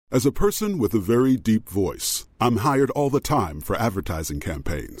As a person with a very deep voice, I'm hired all the time for advertising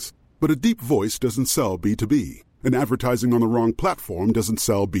campaigns. But a deep voice doesn't sell B2B, and advertising on the wrong platform doesn't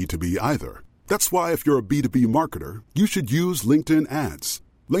sell B2B either. That's why if you're a B2B marketer, you should use LinkedIn ads.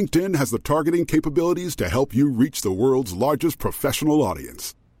 LinkedIn has the targeting capabilities to help you reach the world's largest professional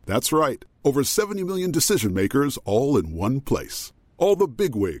audience. That's right, over 70 million decision makers all in one place. All the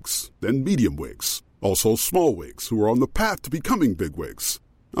big wigs, then medium wigs, also small wigs who are on the path to becoming big wigs.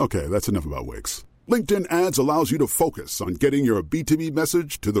 Okay, that's enough about wigs. LinkedIn ads allows you to focus on getting your B2B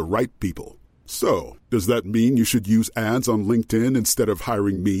message to the right people. So, does that mean you should use ads on LinkedIn instead of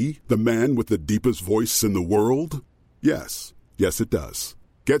hiring me, the man with the deepest voice in the world? Yes. Yes, it does.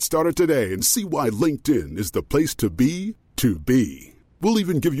 Get started today and see why LinkedIn is the place to be to be. We'll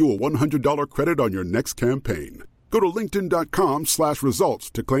even give you a $100 credit on your next campaign. Go to linkedin.com/results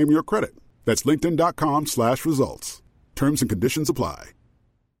to claim your credit. That's linkedin.com/results. Terms and conditions apply.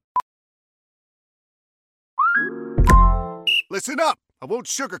 Listen up. I won't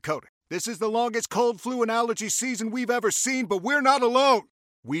sugarcoat it. This is the longest cold, flu, and allergy season we've ever seen, but we're not alone.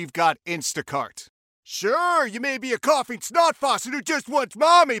 We've got Instacart. Sure, you may be a coughing snot faucet who just wants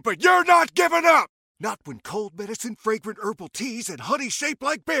mommy, but you're not giving up. Not when cold medicine, fragrant herbal teas, and honey shaped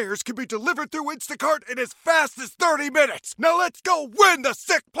like bears can be delivered through Instacart in as fast as 30 minutes. Now let's go win the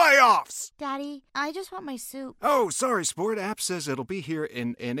sick playoffs. Daddy, I just want my soup. Oh, sorry, Sport. App says it'll be here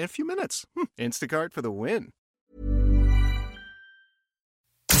in a few minutes. Instacart for the win.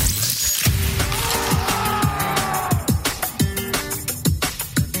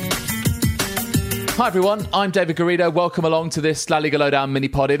 Hi everyone, I'm David Garrido. Welcome along to this La Liga Lowdown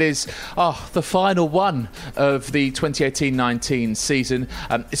mini-pod. It is the final one of the 2018-19 season.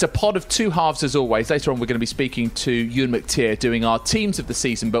 It's a pod of two halves as always. Later on we're going to be speaking to Ewan McTeer doing our teams of the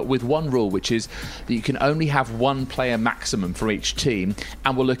season, but with one rule, which is that you can only have one player maximum for each team.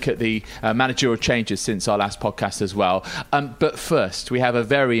 And we'll look at the managerial changes since our last podcast as well. But first, we have a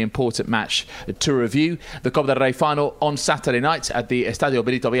very important match to review. The Copa del Rey final on Saturday night at the Estadio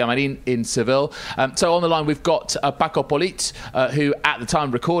Benito Villamarín in Seville. So on the line, we've got Paco Polit, who at the time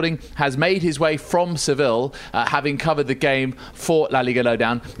of recording has made his way from Seville, having covered the game for La Liga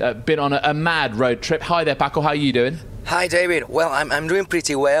Lowdown, been on a mad road trip. Hi there, Paco. How are you doing? Hi, David. Well, I'm doing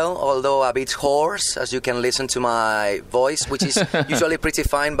pretty well, although a bit hoarse, as you can listen to my voice, which is usually pretty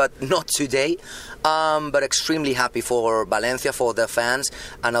fine, but not today. But extremely happy for Valencia, for the fans,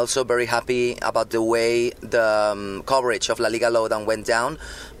 and also very happy about the way the coverage of La Liga Lowdown went down,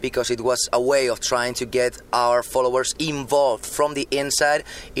 because it was a way of trying to get our followers involved from the inside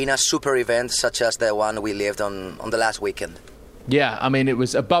in a super event such as the one we lived on the last weekend. Yeah, I mean, it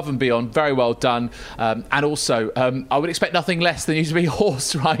was above and beyond, very well done. And also, I would expect nothing less than you to be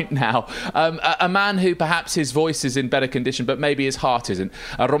hoarse right now. A man who perhaps his voice is in better condition, but maybe his heart isn't.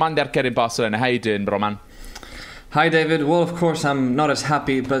 Roman de Arquer in Barcelona. How you doing, Roman? Hi, David. Well, of course, I'm not as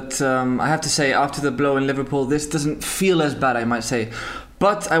happy, but I have to say, after the blow in Liverpool, this doesn't feel as bad, I might say.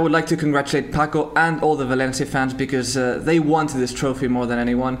 But I would like to congratulate Paco and all the Valencia fans, because they wanted this trophy more than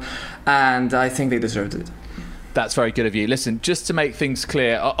anyone, and I think they deserved it. That's very good of you. Listen, just to make things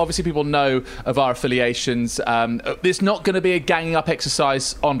clear, obviously people know of our affiliations. There's not going to be a ganging up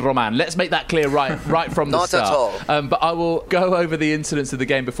exercise on Roman. Let's make that clear right from the start. Not at all. But I will go over the incidents of the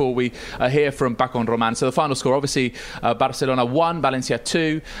game before we hear from Paco and Roman. So the final score, obviously, Barcelona 1, Valencia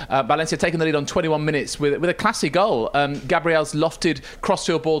 2. Valencia taking the lead on 21 minutes with a classy goal. Gabriel's lofted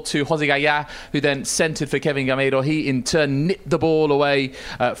crossfield ball to Jose Gaya, who then centred for Kevin Gameiro. He, in turn, nipped the ball away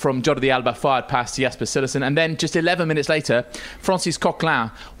from Jordi Alba, fired past Jasper Cillessen. And then just 11 minutes later, Francis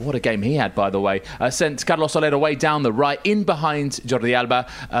Coquelin, what a game he had, by the way, sent Carlos Soler away down the right, in behind Jordi Alba.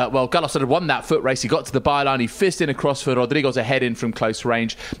 Carlos Soler won that foot race. He got to the byline. He fizzed in a cross for Rodrigo to head in from close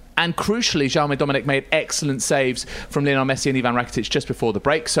range. And crucially, Jaume Dominic made excellent saves from Lionel Messi and Ivan Rakitic just before the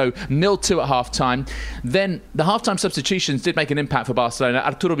break. So 0-2 at half-time. Then the half-time substitutions did make an impact for Barcelona.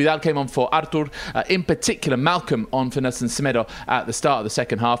 Arturo Vidal came on for Artur. In particular, Malcolm on for Nelson Semedo at the start of the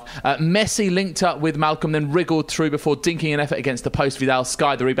second half. Messi linked up with Malcolm, then wriggled through before dinking an effort against the post. Vidal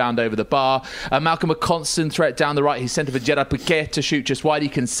skied the rebound over the bar. Malcolm, a constant threat down the right. He sent it for Gerard Piqué to shoot just wide. You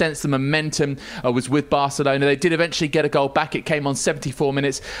can sense the momentum was with Barcelona. They did eventually get a goal back. It came on 74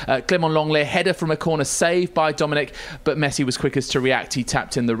 minutes. Clement Lenglet, header from a corner, saved by Dominic, but Messi was quickest to react. He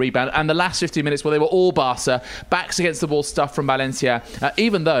tapped in the rebound. And the last 15 minutes, well, they were all Barca, backs against the wall stuff from Valencia,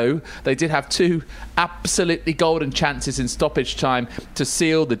 even though they did have two absolutely golden chances in stoppage time to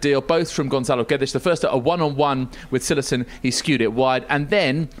seal the deal, both from Gonzalo Guedes. The first, a one-on-one with Cillessen, he skewed it wide, and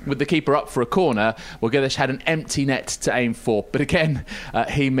then with the keeper up for a corner, well, Guedes had an empty net to aim for, but again,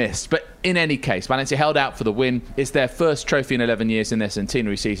 he missed. But in any case, Valencia held out for the win. It's their first trophy in 11 years in their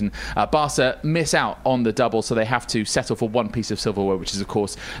centenary season. Barca miss out on the double, so they have to settle for one piece of silverware, which is, of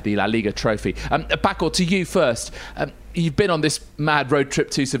course, the La Liga trophy. Paco, to you first. You've been on this mad road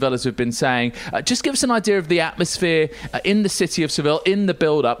trip to Seville, as we've been saying. Just give us an idea of the atmosphere in the city of Seville, in the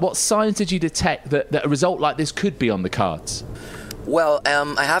build-up. What signs did you detect that a result like this could be on the cards? Well,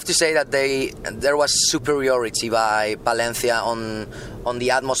 I have to say that there was superiority by Valencia on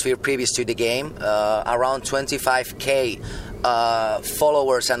the atmosphere previous to the game. Around 25k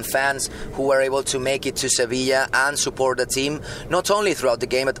followers and fans who were able to make it to Sevilla and support the team, not only throughout the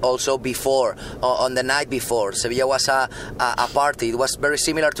game but also before, on the night before. Sevilla was a party. It was very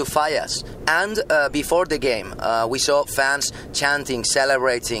similar to Fallas. And before the game, we saw fans chanting,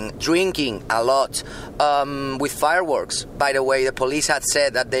 celebrating, drinking a lot, with fireworks. By the way, the police had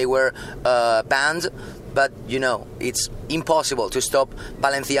said that they were banned, but it's impossible to stop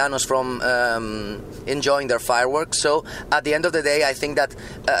Valencianos from enjoying their fireworks. So at the end of the day, I think that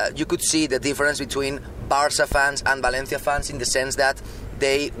you could see the difference between Barça fans and Valencia fans in the sense that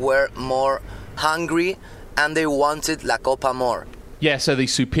they were more hungry and they wanted La Copa more. Yeah, so the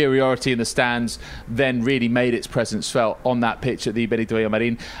superiority in the stands then really made its presence felt on that pitch at the Benito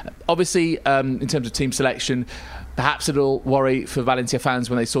Villamarín. Obviously, in terms of team selection, perhaps a little worry for Valencia fans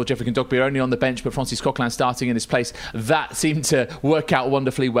when they saw Jeffrey Kondogbia only on the bench, but Francis Coquelin starting in his place. That seemed to work out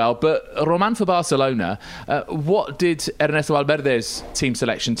wonderfully well. But Roman, for Barcelona, what did Ernesto Valverde's team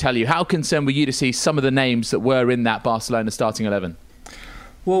selection tell you? How concerned were you to see some of the names that were in that Barcelona starting 11?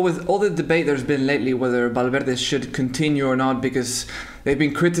 Well, with all the debate there's been lately whether Valverde should continue or not, because they've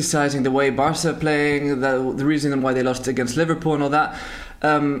been criticising the way Barca are playing, the reason why they lost against Liverpool and all that,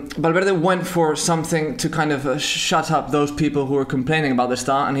 Valverde went for something to kind of shut up those people who were complaining about the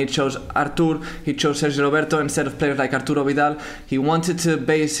start, and he chose Artur, he chose Sergio Roberto instead of players like Arturo Vidal. He wanted to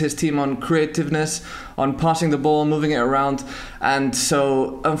base his team on creativeness, on passing the ball, moving it around, and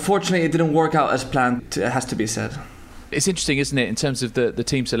so unfortunately it didn't work out as planned, it has to be said. It's interesting, isn't it, in terms of the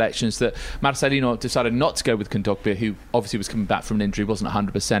team selections, that Marcelino decided not to go with Kondogbia, who obviously was coming back from an injury, wasn't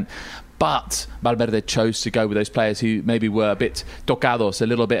 100%. But Valverde chose to go with those players who maybe were a bit tocados, a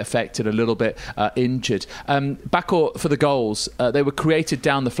little bit affected, a little bit injured. Paco, for the goals, they were created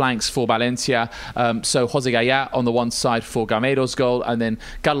down the flanks for Valencia. So Jose Gaya on the one side for Gameiro's goal, and then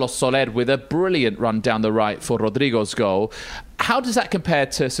Carlos Soler with a brilliant run down the right for Rodrigo's goal. How does that compare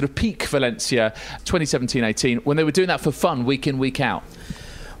to sort of peak Valencia 2017-18 when they were doing that for fun week in, week out?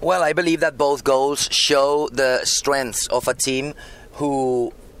 Well, I believe that both goals show the strengths of a team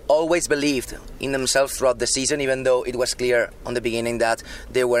who always believed in themselves throughout the season, even though it was clear on the beginning that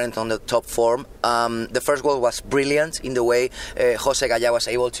they weren't on the top form. The first goal was brilliant in the way Jose Gaya was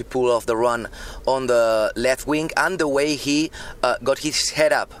able to pull off the run on the left wing, and the way he got his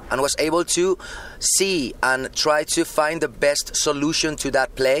head up and was able to see and try to find the best solution to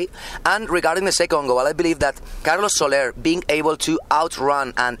that play. And regarding the second goal, I believe that Carlos Soler being able to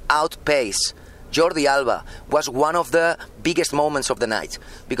outrun and outpace Jordi Alba was one of the biggest moments of the night,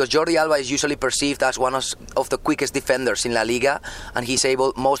 because Jordi Alba is usually perceived as one of the quickest defenders in La Liga, and he's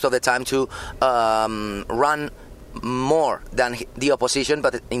able most of the time to run more than the opposition.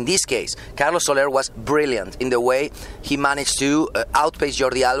 But in this case, Carlos Soler was brilliant in the way he managed to outpace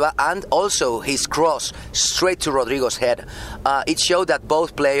Jordi Alba, and also his cross straight to Rodrigo's head. It showed that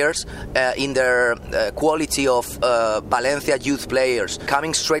both players, in their quality of Valencia youth players,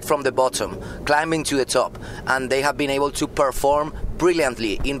 coming straight from the bottom, climbing to the top, and they have been able to perform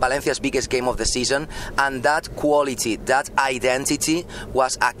brilliantly in Valencia's biggest game of the season, and that quality, that identity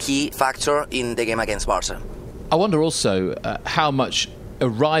was a key factor in the game against Barca. I wonder also how much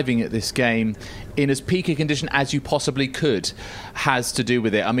arriving at this game in as peak a condition as you possibly could has to do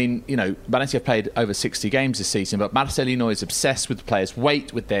with it. I mean, Valencia have played over 60 games this season, but Marcelino is obsessed with players'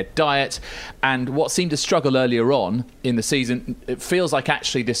 weight, with their diet, and what seemed a struggle earlier on in the season, it feels like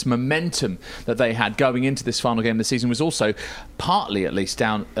actually this momentum that they had going into this final game of the season was also partly at least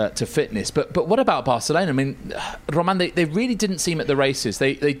down to fitness. But what about Barcelona? I mean, Roman, they really didn't seem at the races.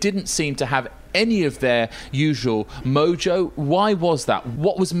 They didn't seem to have any of their usual mojo. Why was that?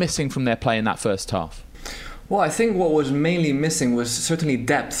 What was missing from their play in that first half? Well, I think what was mainly missing was certainly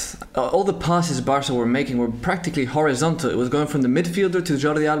depth. All the passes Barca were making were practically horizontal. It was going from the midfielder to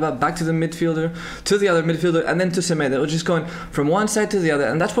Jordi Alba, back to the midfielder, to the other midfielder, and then to Semedo. It was just going from one side to the other,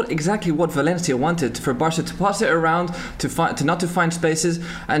 and that's exactly what Valencia wanted, for Barca to pass it around, to not to find spaces,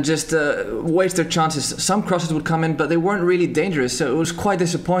 and just waste their chances. Some crosses would come in, but they weren't really dangerous, so it was quite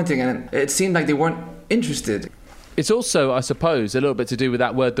disappointing, and it seemed like they weren't interested. It's also, I suppose, a little bit to do with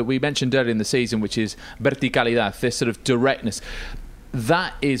that word that we mentioned earlier in the season, which is verticalidad, this sort of directness.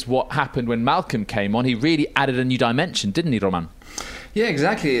 that is what happened when Malcolm came on. He really added a new dimension, didn't he, Roman? Yeah,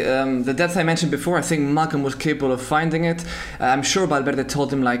 exactly. The depth I mentioned before, I think Malcolm was capable of finding it. I'm sure Valverde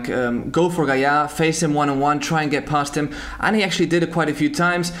told him, go for Gaya, face him one-on-one, try and get past him. And he actually did it quite a few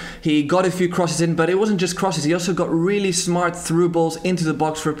times. He got a few crosses in, but it wasn't just crosses. He also got really smart through balls into the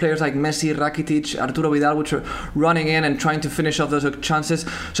box for players like Messi, Rakitic, Arturo Vidal, which were running in and trying to finish off those chances.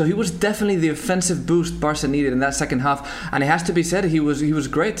 So he was definitely the offensive boost Barca needed in that second half. And it has to be said, he was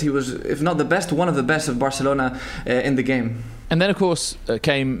great. He was, if not the best, one of the best of Barcelona in the game. And then, of course,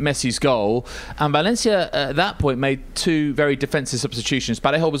 came Messi's goal. And Valencia, at that point, made two very defensive substitutions.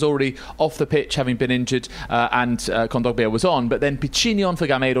 Parejo was already off the pitch, having been injured, and Kondogbia was on. But then Piccini on for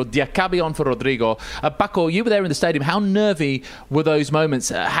Gameiro, Diakabi on for Rodrigo. Paco, you were there in the stadium. How nervy were those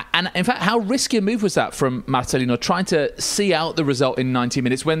moments? And, in fact, how risky a move was that from Marcelino, trying to see out the result in 90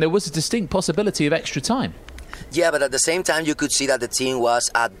 minutes when there was a distinct possibility of extra time? Yeah, but at the same time, you could see that the team was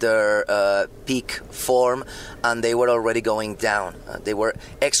at their peak form and they were already going down. They were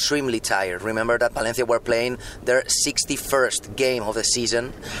extremely tired. Remember that Valencia were playing their 61st game of the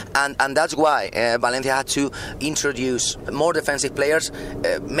season, and that's why Valencia had to introduce more defensive players,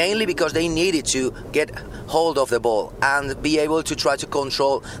 mainly because they needed to get hold of the ball and be able to try to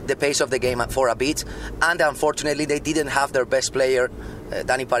control the pace of the game for a bit. And unfortunately, they didn't have their best player,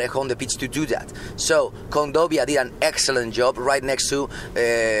 Dani Parejo, on the pitch to do that. So Kondogbia did an excellent job right next to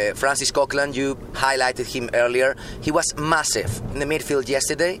Francis Coquelin. You highlighted him earlier. He was massive in the midfield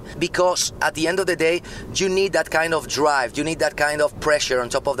yesterday, because at the end of the day, you need that kind of drive, you need that kind of pressure on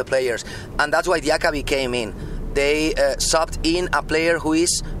top of the players, and that's why Diakabi came in. They subbed in a player who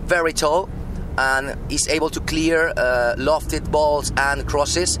is very tall and is able to clear lofted balls and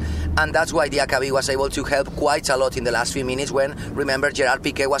crosses, and that's why Diakabi was able to help quite a lot in the last few minutes when, remember, Gerard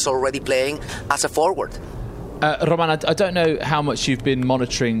Piqué was already playing as a forward. Roman, I don't know how much you've been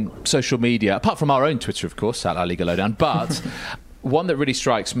monitoring social media, apart from our own Twitter, of course, at La Liga Lowdown, but one that really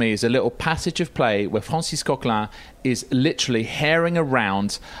strikes me is a little passage of play where Francis Coquelin is literally herring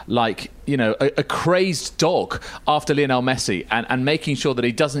around like, a crazed dog after Lionel Messi and making sure that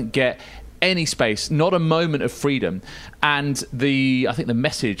he doesn't get any space, not a moment of freedom. And I think the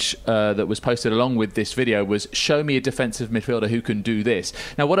message that was posted along with this video was, show me a defensive midfielder who can do this.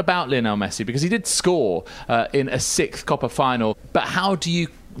 Now, what about Lionel Messi? Because he did score in a 6th Copa final, but how do you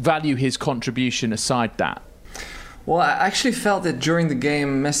value his contribution aside that? Well, I actually felt that during the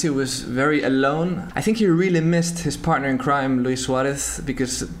game, Messi was very alone. I think he really missed his partner in crime, Luis Suarez,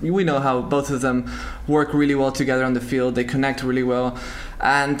 because we know how both of them work really well together on the field. They connect really well.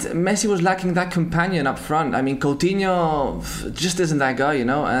 And Messi was lacking that companion up front. I mean, Coutinho just isn't that guy,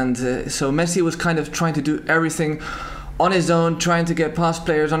 And so Messi was kind of trying to do everything on his own, trying to get past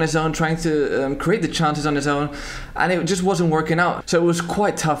players on his own, trying to create the chances on his own. And it just wasn't working out. So it was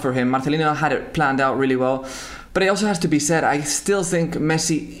quite tough for him. Marcelino had it planned out really well. But it also has to be said, I still think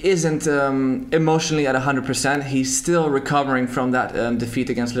Messi isn't emotionally at 100%. He's still recovering from that defeat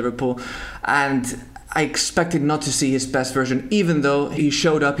against Liverpool. And I expected not to see his best version, even though he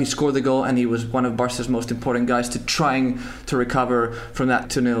showed up, he scored the goal, and he was one of Barca's most important guys to trying to recover from that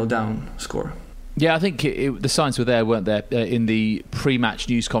 2-0 down score. Yeah, I think the signs were there, weren't there, in the pre-match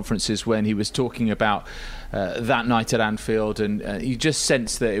news conferences when he was talking about that night at Anfield, and you just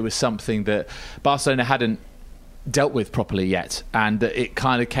sensed that it was something that Barcelona hadn't dealt with properly yet, and it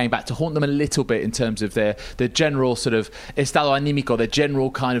kind of came back to haunt them a little bit in terms of their general sort of estado anímico, their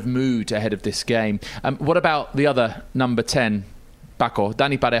general kind of mood ahead of this game. What about the other number 10, Paco,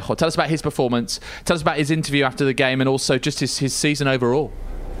 Dani Parejo? Tell us about his performance, tell us about his interview after the game, and also just his season overall.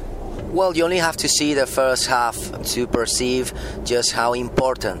 Well, you only have to see the first half to perceive just how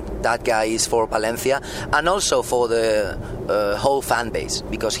important that guy is for Valencia and also for the whole fan base,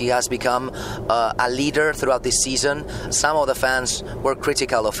 because he has become a leader throughout this season. Some of the fans were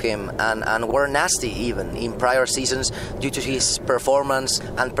critical of him and were nasty even in prior seasons due to his performance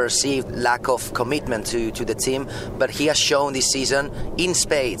and perceived lack of commitment to the team. But he has shown this season in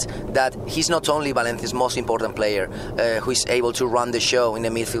spades that he's not only Valencia's most important player who is able to run the show in the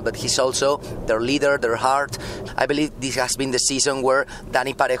midfield, but he's also their leader, their heart. I believe this has been the season where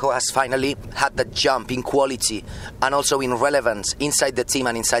Dani Parejo has finally had the jump in quality and also in relevance inside the team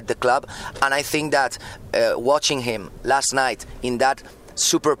and inside the club. And I think that watching him last night in that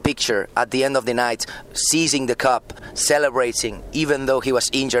super picture at the end of the night, seizing the cup, celebrating, even though he was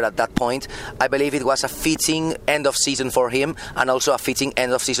injured at that point, I believe it was a fitting end of season for him and also a fitting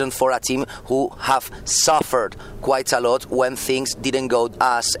end of season for a team who have suffered quite a lot when things didn't go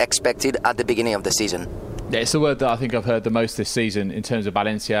as expected at the beginning of the season. Yeah, it's the word that I think I've heard the most this season in terms of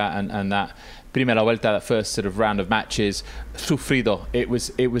Valencia and that Primera Vuelta, that first sort of round of matches. Sufrido. It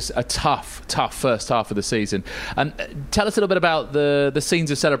was a tough first half of the season. And tell us a little bit about the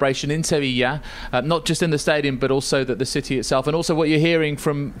scenes of celebration in Sevilla, not just in the stadium, but also the city itself, and also what you're hearing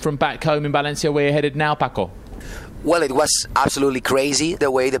from back home in Valencia, where you're headed now, Paco. Well, it was absolutely crazy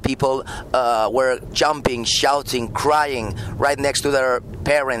the way the people were jumping, shouting, crying right next to their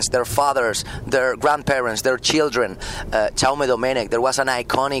parents, their fathers, their grandparents, their children. Jaume Domènech, there was an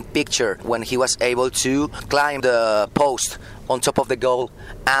iconic picture when he was able to climb the post on top of the goal,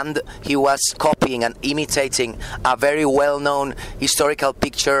 and he was copying and imitating a very well-known historical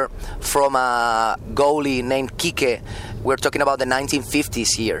picture from a goalie named Quique. We're talking about the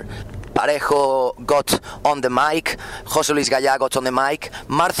 1950s here. Parejo got on the mic, José Luis Gallá got on the mic,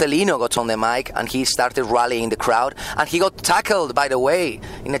 Marcelino got on the mic, and he started rallying the crowd. And he got tackled, by the way,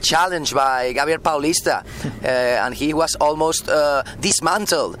 in a challenge by Gabriel Paulista, and he was almost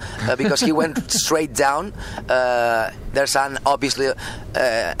dismantled because he went straight down. There's an obviously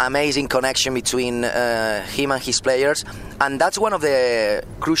amazing connection between him and his players, and that's one of the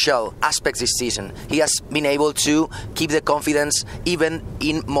crucial aspects this season. He has been able to keep the confidence even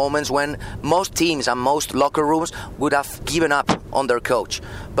in moments when most teams and most locker rooms would have given up on their coach.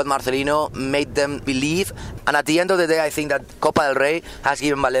 But Marcelino made them believe, and at the end of the day, I think that Copa del Rey has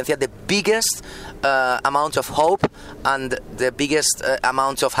given Valencia the biggest amount of hope and the biggest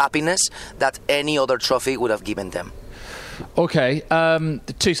amount of happiness that any other trophy would have given them. Okay,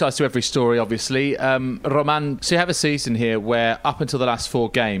 two sides to every story, obviously. Roman, so you have a season here where up until the last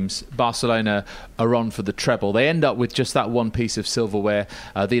 4 games, Barcelona are on for the treble. They end up with just that one piece of silverware,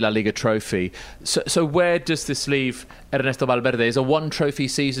 the La Liga trophy. So where does this leave Ernesto Valverde? Is a one-trophy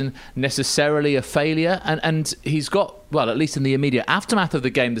season necessarily a failure? And he's got, well, at least in the immediate aftermath of the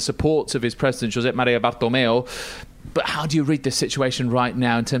game, the support of his president, Josep Maria Bartomeu. But how do you read this situation right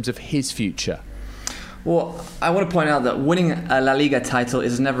now in terms of his future? Well, I want to point out that winning a La Liga title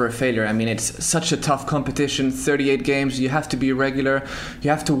is never a failure. I mean, it's such a tough competition, 38 games, you have to be regular,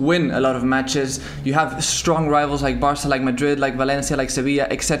 you have to win a lot of matches, you have strong rivals like Barça, like Madrid, like Valencia, like Sevilla,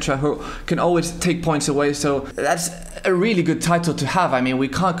 etc., who can always take points away, so that's a really good title to have. I mean, we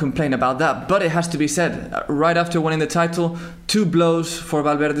can't complain about that, but it has to be said, right after winning the title, 2 blows for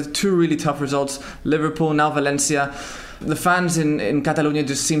Valverde, 2 really tough results, Liverpool, now Valencia. The fans in Catalonia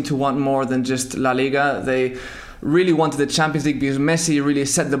just seem to want more than just La Liga. They really wanted the Champions League because Messi really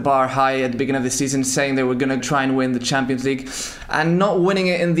set the bar high at the beginning of the season, saying they were going to try and win the Champions League. And not winning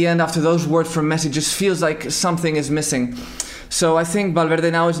it in the end after those words from Messi just feels like something is missing. So I think Valverde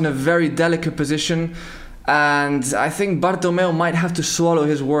now is in a very delicate position. And I think Bartomeu might have to swallow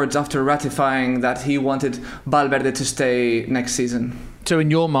his words after ratifying that he wanted Valverde to stay next season. So in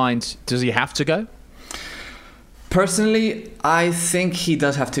your mind, does he have to go? Personally, I think he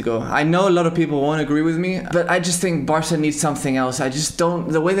does have to go. I know a lot of people won't agree with me, but I just think Barca needs something else. I just don't...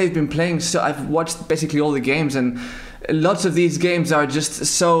 The way they've been playing, so I've watched basically all the games, and lots of these games are just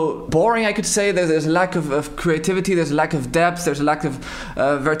so boring, I could say. There's a lack of creativity, there's a lack of depth, there's a lack of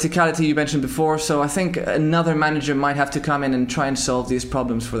verticality you mentioned before. So I think another manager might have to come in and try and solve these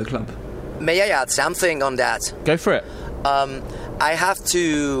problems for the club. May I add something on that? Go for it. I have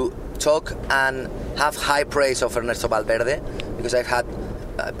to talk and have high praise of Ernesto Valverde because I've had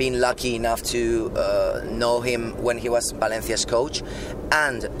been lucky enough to know him when he was Valencia's coach.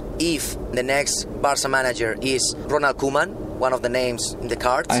 And if the next Barca manager is Ronald Koeman, one of the names in the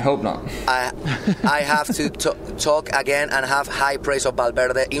cards, I hope not. I have to talk again and have high praise of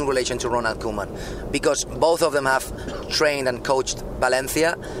Valverde in relation to Ronald Koeman, because both of them have trained and coached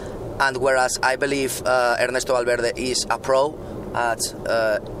Valencia, and whereas I believe Ernesto Valverde is a pro at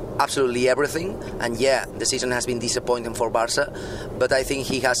absolutely everything, and yeah, the season has been disappointing for Barca, but I think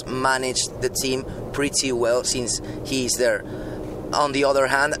he has managed the team pretty well since he is there. On the other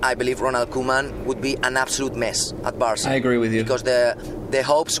hand, I believe Ronald Koeman would be an absolute mess at Barca. I agree with you. Because the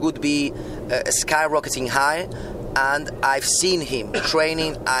hopes would be skyrocketing high, and I've seen him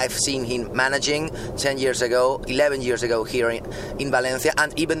training, I've seen him managing 11 years ago here in Valencia,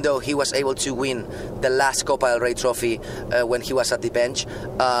 and even though he was able to win the last Copa del Rey trophy when he was at the bench,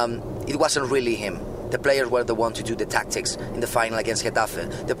 it wasn't really him. The players were the ones to do the tactics in the final against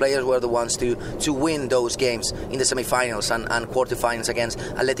Getafe. The players were the ones to win those games in the semi-finals and quarter-finals against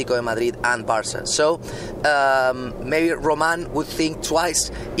Atletico de Madrid and Barça. So maybe Roman would think twice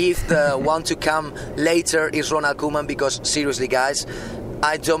if the one to come later is Ronald Koeman, because seriously, guys,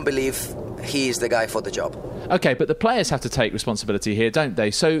 I don't believe he is the guy for the job. Okay, but the players have to take responsibility here, don't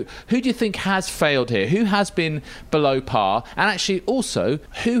they? So who do you think has failed here? Who has been below par? And actually also,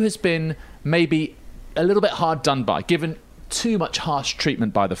 who has been maybe a little bit hard done by, given too much harsh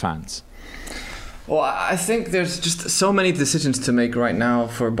treatment by the fans? Well, I think there's just so many decisions to make right now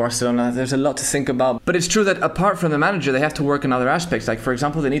for Barcelona. There's a lot to think about. But it's true that apart from the manager, they have to work on other aspects. Like, for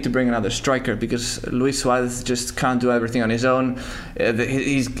example, they need to bring another striker because Luis Suarez just can't do everything on his own.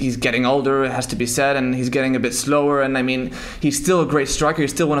 He's getting older, it has to be said, and he's getting a bit slower. And I mean, he's still a great striker.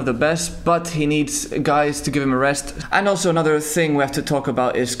 He's still one of the best, but he needs guys to give him a rest. And also another thing we have to talk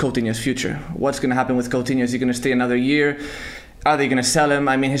about is Coutinho's future. What's going to happen with Coutinho? Is he going to stay another year? Are they going to sell him?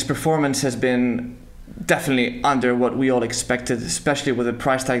 I mean, his performance has been definitely under what we all expected, especially with the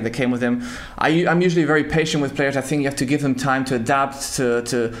price tag that came with him. I'm usually very patient with players. I think you have to give them time to adapt,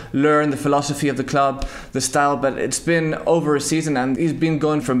 to learn the philosophy of the club, the style, but it's been over a season and he's been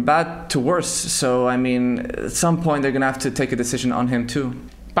going from bad to worse. So, I mean, at some point they're going to have to take a decision on him too.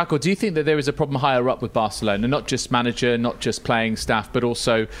 Paco, do you think that there is a problem higher up with Barcelona, not just manager, not just playing staff, but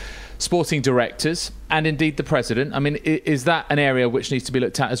also sporting directors and indeed the president? I mean, is that an area which needs to be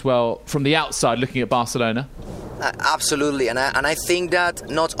looked at as well from the outside, looking at Barcelona? Absolutely, and I think that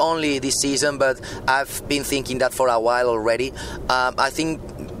not only this season, but I've been thinking that for a while already. I think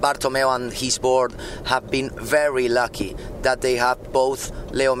Bartomeu and his board have been very lucky that they have both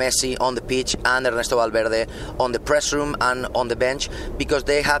Leo Messi on the pitch and Ernesto Valverde on the press room and on the bench, because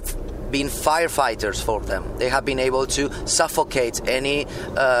they have been firefighters for them. They have been able to suffocate any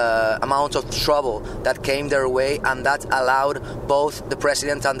amount of trouble that came their way, and that allowed both the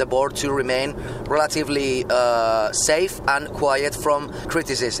president and the board to remain relatively safe and quiet from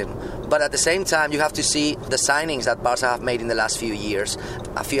criticism. But at the same time, you have to see the signings that Barca have made in the last few years.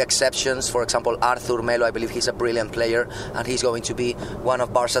 A few exceptions, for example, Arthur Melo, I believe he's a brilliant player and he's going to be one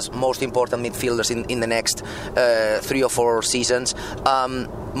of Barca's most important midfielders in the next 3 or 4 seasons.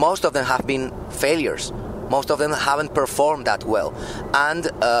 Most of them have been failures. Most of them haven't performed that well. And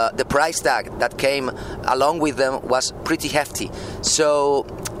the price tag that came along with them was pretty hefty. So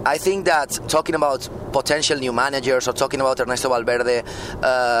I think that talking about potential new managers or talking about Ernesto Valverde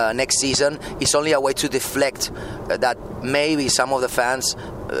next season is only a way to deflect that maybe some of the fans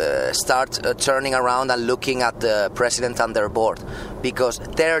start turning around and looking at the president and their board, because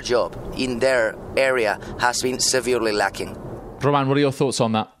their job in their area has been severely lacking. Roman, what are your thoughts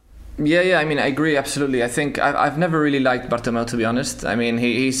on that? Yeah, I mean, I agree, absolutely. I think I've never really liked Bartomeu, to be honest. I mean,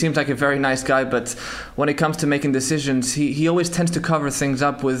 he seems like a very nice guy, but when it comes to making decisions, he always tends to cover things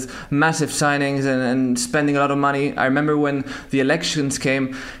up with massive signings and spending a lot of money. I remember when the elections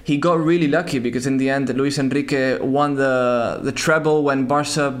came, he got really lucky because in the end, Luis Enrique won the treble when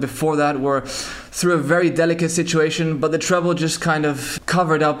Barca before that were through a very delicate situation, but the treble just kind of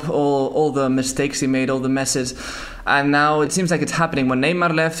covered up all the mistakes he made, all the messes. And now it seems like it's happening. When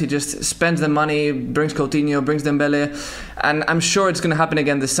Neymar left, he just spends the money, brings Coutinho, brings Dembele, and I'm sure it's going to happen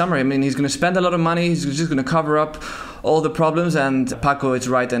again this summer. I mean, he's going to spend a lot of money, he's just going to cover up all the problems, and Paco is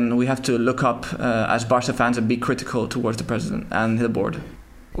right, and we have to look up as Barca fans and be critical towards the president and the board.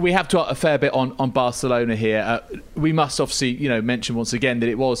 We have talked a fair bit on Barcelona here. We must obviously, mention once again that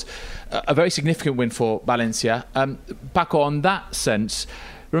it was a very significant win for Valencia. Paco, on that sense,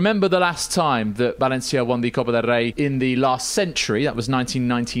 remember the last time that Valencia won the Copa del Rey in the last century? That was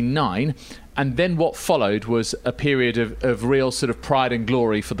 1999. And then what followed was a period of real sort of pride and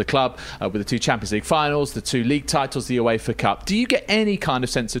glory for the club with the 2 Champions League finals, the 2 league titles, the UEFA Cup. Do you get any kind of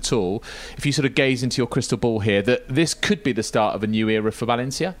sense at all, if you sort of gaze into your crystal ball here, that this could be the start of a new era for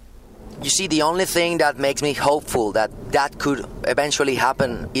Valencia? You see, the only thing that makes me hopeful that could eventually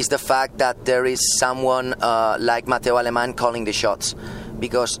happen is the fact that there is someone like Mateo Alemán calling the shots.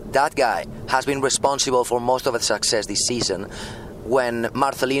 Because that guy has been responsible for most of the success this season, when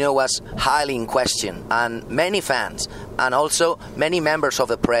Marcelino was highly in question, and many fans and also many members of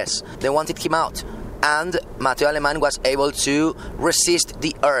the press, they wanted him out. And Mateo Alemán was able to resist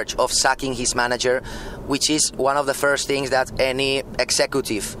the urge of sacking his manager, which is one of the first things that any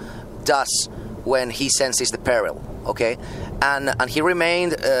executive does when he senses the peril. Okay, and he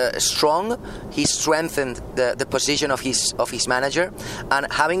remained strong. He strengthened the position of his manager,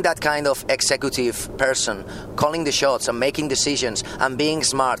 and having that kind of executive person calling the shots and making decisions and being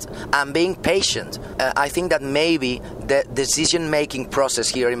smart and being patient, I think that maybe the decision-making process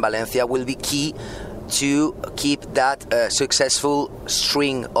here in Valencia will be key to keep that successful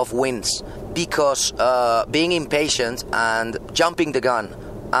string of wins. Because being impatient and jumping the gun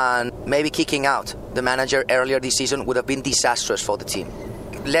and maybe kicking out the manager earlier this season would have been disastrous for the team.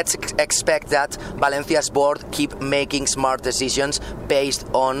 Let's expect that Valencia's board keep making smart decisions based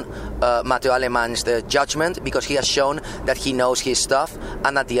on Mateo Alemán's judgment, because he has shown that he knows his stuff,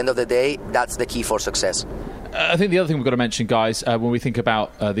 and at the end of the day, that's the key for success. I think the other thing we've got to mention, guys, when we think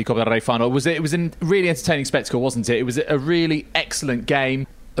about the Copa del Rey final, was it was a really entertaining spectacle, wasn't it? It was a really excellent game.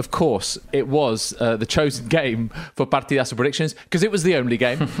 Of course, it was the chosen game for Partidazo predictions because it was the only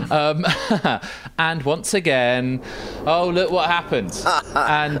game. And once again, oh, look what happened.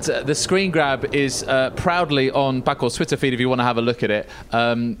 And the screen grab is proudly on Paco's Twitter feed if you want to have a look at it.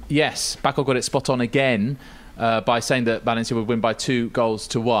 Yes, Paco got it spot on again by saying that Valencia would win by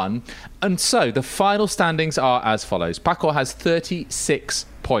 2-1. And so the final standings are as follows. Paco has 36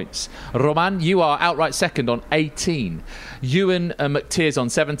 points. Roman, you are outright second on 18. Ewan McTears on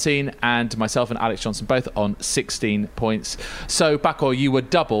 17, and myself and Alex Johnson both on 16 points. So, Paco, you were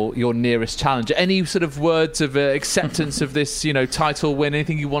double your nearest challenger. Any sort of words of acceptance of this, title win?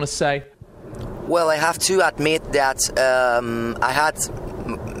 Anything you want to say? Well, I have to admit that I had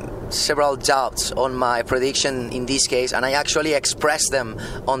several doubts on my prediction in this case, and I actually expressed them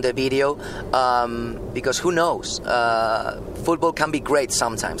on the video because who knows, football can be great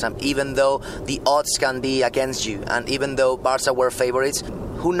sometimes, and even though the odds can be against you, and even though Barça were favorites,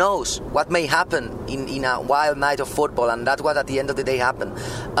 who knows what may happen in a wild night of football, and that's what at the end of the day happened.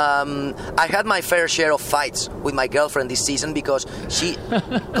 I had my fair share of fights with my girlfriend this season because she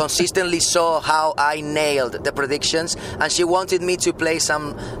consistently saw how I nailed the predictions, and she wanted me to play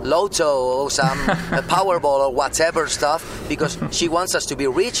some Lotto or some Powerball or whatever stuff because she wants us to be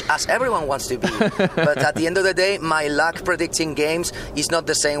rich, as everyone wants to be. But at the end of the day, my luck predicting games is not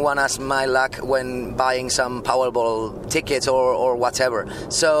the same one as my luck when buying some Powerball tickets or whatever.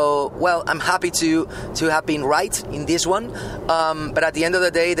 So, well, I'm happy to have been right in this one. But at the end of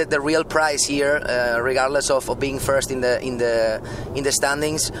the day, the real prize here, regardless of being first in the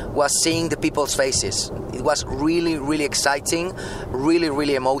standings, was seeing the people's faces. It was really, really exciting, really,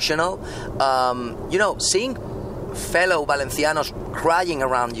 really emotional. Seeing fellow Valencianos crying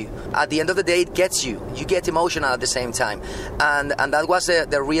around you. At the end of the day, it gets you. You get emotional at the same time. And that was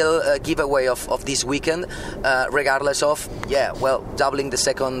the real giveaway of this weekend, regardless of, doubling the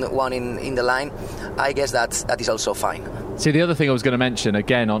second one in the line. I guess that is also fine. See, the other thing I was going to mention,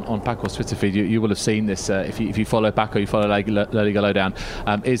 again, on Paco's Twitter feed, you will have seen this if you follow Paco, you follow La Liga Lowdown,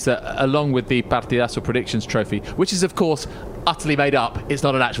 is that along with the Partidazo Predictions Trophy, which is, of course, utterly made up, it's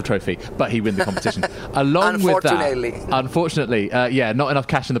not an actual trophy, but he wins the competition. Unfortunately, not enough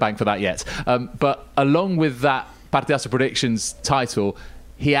cash in the bank for that yet. But along with that Partidazo Predictions title,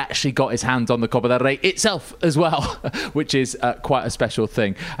 he actually got his hands on the Copa del Rey itself as well, which is quite a special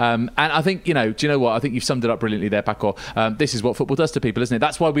thing. And I think, do you know what? I think you've summed it up brilliantly there, Paco. This is what football does to people, isn't it?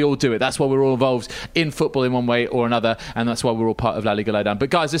 That's why we all do it. That's why we're all involved in football in one way or another. And that's why we're all part of La Liga Lowdown. But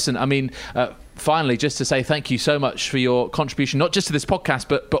guys, listen, finally, just to say thank you so much for your contribution, not just to this podcast,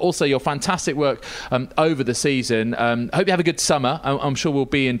 but also your fantastic work over the season. Hope you have a good summer. I'm sure we'll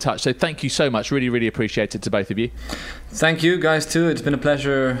be in touch. So thank you so much. Really, really appreciate it to both of you. Thank you, guys, too. It's been a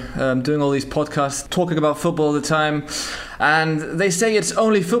pleasure doing all these podcasts, talking about football all the time. And they say it's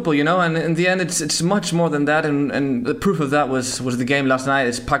only football, and in the end, it's much more than that. And the proof of that was the game last night.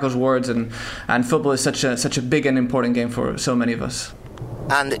 It's Paco's words, and football is such a big and important game for so many of us.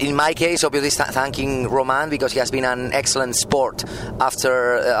 And in my case, obviously thanking Roman because he has been an excellent sport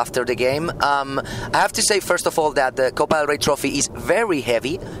after the game. I have to say, first of all, that the Copa del Rey trophy is very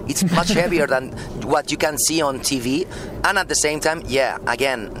heavy. It's much heavier than what you can see on TV. And at the same time,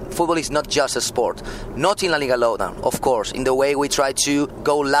 again, football is not just a sport. Not in La Liga Lowdown, of course, in the way we try to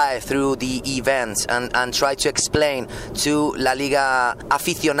go live through the events and try to explain to La Liga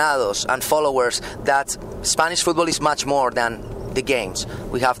aficionados and followers that Spanish football is much more than the games.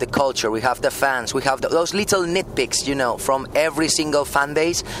 We have the culture, we have the fans, we have those little nitpicks, from every single fan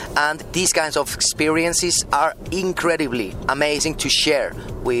base, and these kinds of experiences are incredibly amazing to share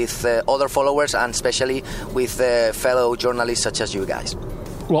with other followers and especially with fellow journalists such as you guys.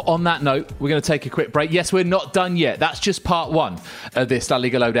 Well, on that note, we're going to take a quick break. Yes, we're not done yet. That's just part one of this La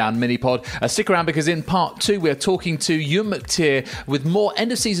Liga Lowdown mini-pod. Stick around because in part two, we're talking to Ewan McTear with more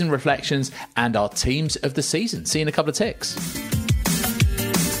end-of-season reflections and our teams of the season. See you in a couple of ticks.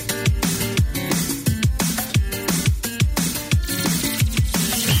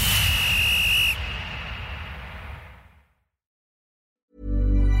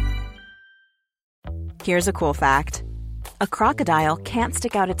 Here's a cool fact. A crocodile can't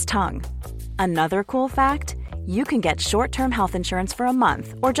stick out its tongue. Another cool fact, you can get short-term health insurance for a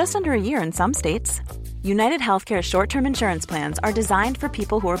month or just under a year in some states. United Healthcare short-term insurance plans are designed for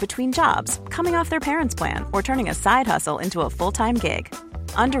people who are between jobs, coming off their parents' plan, or turning a side hustle into a full-time gig.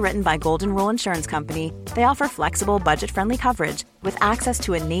 Underwritten by Golden Rule Insurance Company, they offer flexible, budget-friendly coverage with access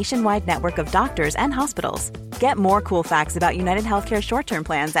to a nationwide network of doctors and hospitals. Get more cool facts about United Healthcare short-term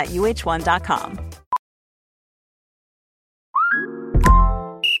plans at uh1.com.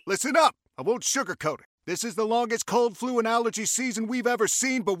 Listen up. I won't sugarcoat it. This is the longest cold, flu, and allergy season we've ever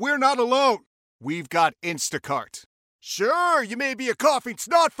seen, but we're not alone. We've got Instacart. Sure, you may be a coughing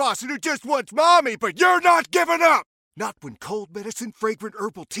snot faucet who just wants mommy, but you're not giving up! Not when cold medicine, fragrant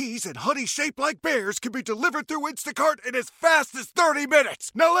herbal teas, and honey shaped like bears can be delivered through Instacart in as fast as 30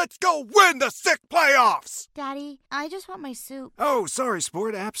 minutes! Now let's go win the sick playoffs! Daddy, I just want my soup. Oh, sorry,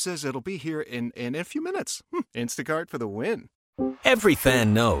 Sport. App says it'll be here in a few minutes. Instacart for the win. Every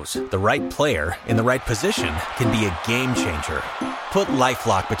fan knows the right player in the right position can be a game changer. Put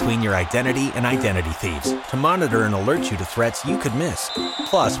LifeLock between your identity and identity thieves to monitor and alert you to threats you could miss.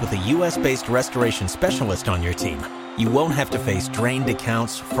 Plus, with a U.S.-based restoration specialist on your team, you won't have to face drained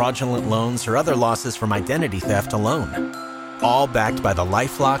accounts, fraudulent loans, or other losses from identity theft alone. All backed by the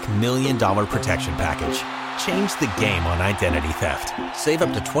LifeLock $1 Million Protection Package. Change the game on identity theft. Save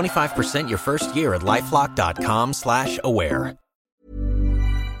up to 25% your first year at LifeLock.com/aware.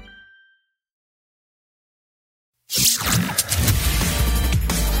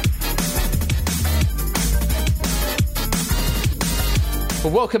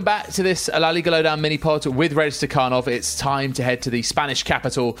 Well, welcome back to this La Liga Lowdown mini-pod with Reyes Stakhanov. It's time to head to the Spanish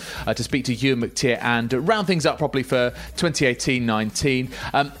capital to speak to Ewan McTeer and round things up properly for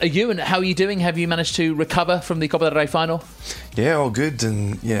 2018-19. Ewan, how are you doing? Have you managed to recover from the Copa del Rey final? Yeah, all good.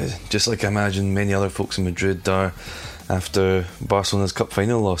 And yeah, just like I imagine many other folks in Madrid are after Barcelona's cup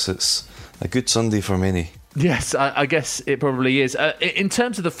final loss. It's a good Sunday for many. Yes, I guess it probably is. In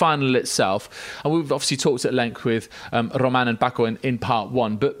terms of the final itself, and we've obviously talked at length with Roman and Paco in part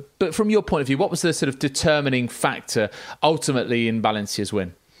one, but from your point of view, what was the sort of determining factor ultimately in Valencia's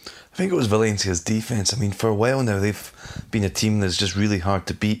win? I think it was Valencia's defence. I mean, for a while now, they've been a team that's just really hard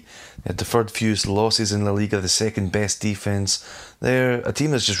to beat. They had the third fewest losses in La Liga, the second best defence. They're a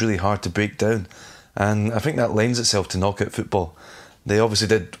team that's just really hard to break down. And I think that lends itself to knockout football. They obviously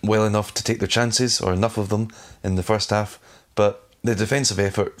did well enough to take their chances, or enough of them, in the first half. But the defensive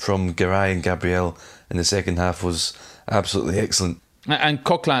effort from Garay and Gabriel in the second half was absolutely excellent. And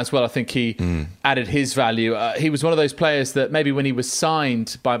Coquelin as well, I think he added his value. He was one of those players that maybe when he was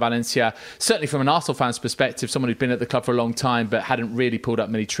signed by Valencia, certainly from an Arsenal fan's perspective, someone who'd been at the club for a long time but hadn't really pulled up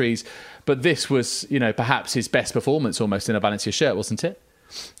many trees. But this was, perhaps his best performance almost in a Valencia shirt, wasn't it?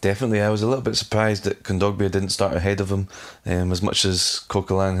 Definitely. I was a little bit surprised that Kondogbia didn't start ahead of him, as much as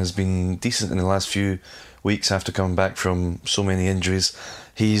Coquelin has been decent in the last few weeks after coming back from so many injuries.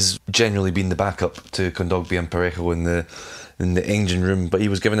 He's generally been the backup to Kondogbia and Parejo in the engine room, but he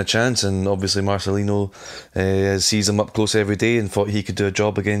was given a chance, and obviously Marcelino sees him up close every day and thought he could do a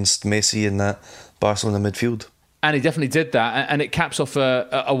job against Messi in that Barcelona midfield. And he definitely did that, and it caps off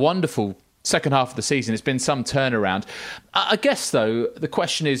a wonderful second half of the season. It's been some turnaround. I guess, though, the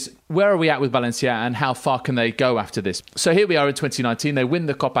question is, where are we at with Valencia and how far can they go after this? So here we are in 2019. They win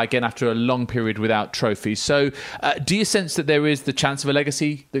the Copa again after a long period without trophies. So do you sense that there is the chance of a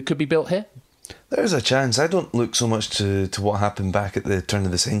legacy that could be built here? There's a chance. I don't look so much to what happened back at the turn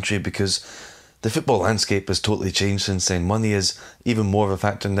of the century, because the football landscape has totally changed since then. Money is even more of a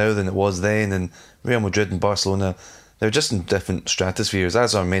factor now than it was then, and Real Madrid and Barcelona, they're just in different stratospheres,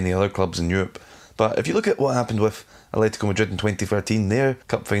 as are many other clubs in Europe. But if you look at what happened with Atletico Madrid in 2013, their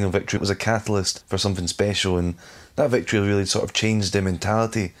cup final victory was a catalyst for something special, and that victory really sort of changed their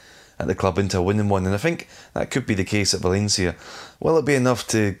mentality at the club into a winning one. And I think that could be the case at Valencia. Will it be enough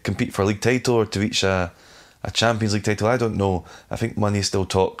to compete for a league title or to reach a Champions League title? I don't know. I think money still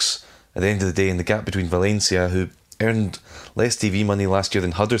talks at the end of the day, and the gap between Valencia, who earned less TV money last year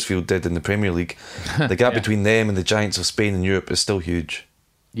than Huddersfield did in the Premier League, the gap between them and the giants of Spain and Europe is still huge.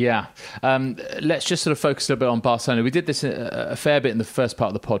 Yeah. Let's just sort of focus a little bit on Barcelona. We did this a fair bit in the first part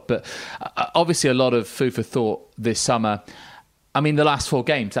of the pod, but obviously a lot of food for thought this summer. I mean, the last 4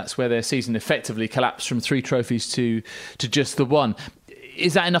 games, that's where their season effectively collapsed from 3 trophies to just the 1.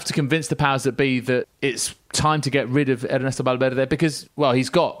 Is that enough to convince the powers that be that it's time to get rid of Ernesto Valverde? Because, well, he's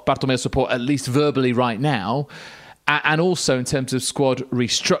got Bartomeu's support, at least verbally right now. And also in terms of squad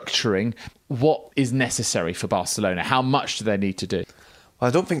restructuring, what is necessary for Barcelona? How much do they need to do? Well,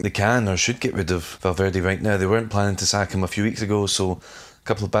 I don't think they can or should get rid of Valverde right now. They weren't planning to sack him a few weeks ago, so a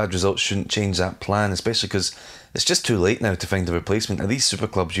couple of bad results shouldn't change that plan, especially because it's just too late now to find a replacement. At these super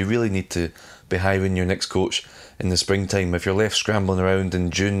clubs, you really need to be hiring your next coach in the springtime. If you're left scrambling around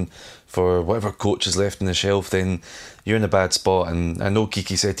in June for whatever coach is left on the shelf, then you're in a bad spot. And I know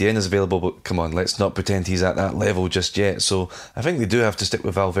Kiki Setien is available, but come on, let's not pretend he's at that level just yet. So I think they do have to stick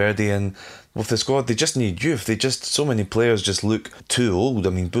with Valverde, and with the squad, they just need youth. So many players just look too old.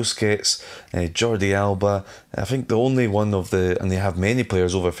 I mean, Busquets, Jordi Alba, I think the only one and they have many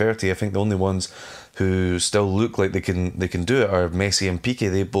players over 30, I think the only ones who still look like they can do it are Messi and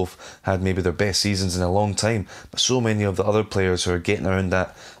Piqué. They both had maybe their best seasons in a long time, but so many of the other players who are getting around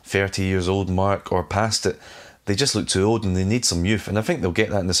that 30 years old mark or past it, they just look too old and they need some youth, and I think they'll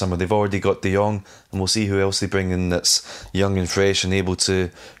get that in the summer. They've already got De Jong, and we'll see who else they bring in that's young and fresh and able to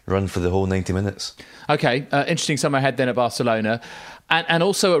run for the whole 90 minutes. Okay, interesting summer ahead then at Barcelona. And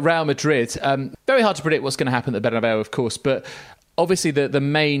also at Real Madrid. Very hard to predict what's going to happen at the Bernabeu, of course, but obviously the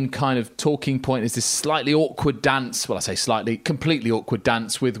main kind of talking point is this slightly awkward dance. Well, I say slightly, completely awkward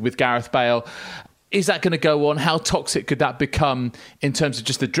dance with Gareth Bale. Is that going to go on? How toxic could that become in terms of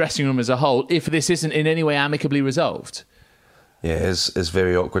just the dressing room as a whole if this isn't in any way amicably resolved? Yeah, it's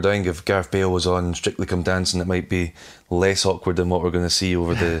very awkward. I think if Gareth Bale was on Strictly Come Dancing, it might be less awkward than what we're going to see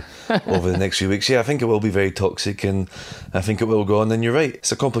over the next few weeks. Yeah, I think it will be very toxic, and I think it will go on. And you're right,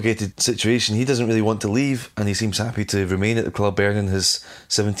 it's a complicated situation. He doesn't really want to leave, and he seems happy to remain at the club, earning his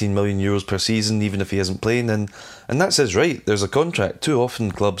 €17 million per season, even if he isn't playing. And that's his right. There's a contract. Too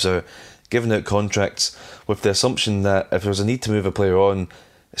often clubs are giving out contracts with the assumption that if there's a need to move a player on,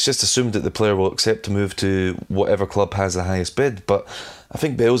 it's just assumed that the player will accept to move to whatever club has the highest bid. But I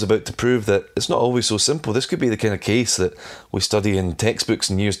think Bale's about to prove that it's not always so simple. This could be the kind of case that we study in textbooks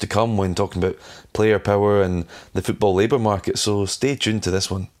in years to come when talking about player power and the football labour market. So stay tuned to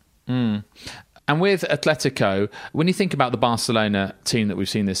this one. And with Atletico, when you think about the Barcelona team that we've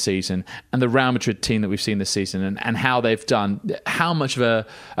seen this season and the Real Madrid team that we've seen this season and how they've done, how much of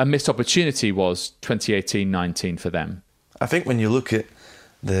a missed opportunity was 2018-19 for them? I think when you look at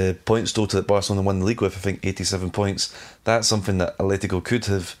the points total that Barcelona won the league with, I think 87 points, that's something that Atletico could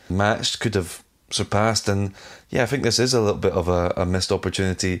have matched, could have surpassed. And yeah, I think this is a little bit of a missed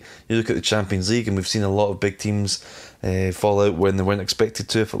opportunity. You look at the Champions League and we've seen a lot of big teams fall out when they weren't expected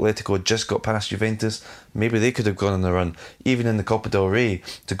to. If Atletico had just got past Juventus, maybe they could have gone on the run. Even in the Copa del Rey,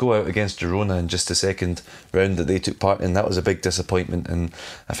 to go out against Girona in just the second round that they took part in, that was a big disappointment. And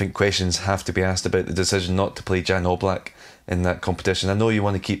I think questions have to be asked about the decision not to play Jan Oblak in that competition. I know you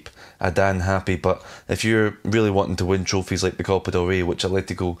want to keep Adan happy, but if you're really wanting to win trophies like the Copa del Rey, which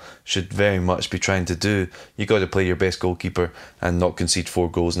Atletico should very much be trying to do, you got to play your best goalkeeper and not concede 4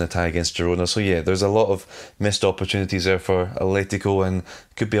 goals in a tie against Girona. So yeah, there's a lot of missed opportunities there for Atletico, and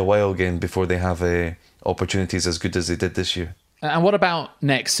it could be a while again before they have opportunities as good as they did this year. And what about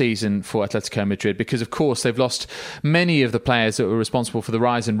next season for Atletico Madrid? Because, of course, they've lost many of the players that were responsible for the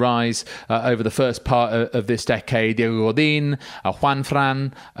rise over the first part of this decade. Diego Godin, Juan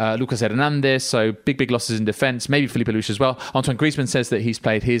Fran, Lucas Hernandez. So big losses in defence. Maybe Felipe Luis as well. Antoine Griezmann says that he's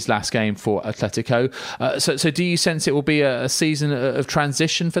played his last game for Atletico. So do you sense it will be a season of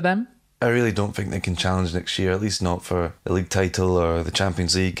transition for them? I really don't think they can challenge next year, at least not for the league title or the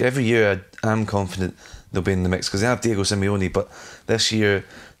Champions League. Every year I'm confident they'll be in the mix because they have Diego Simeone, but this year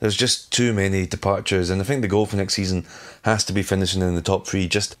there's just too many departures, and I think the goal for next season has to be finishing in the top 3,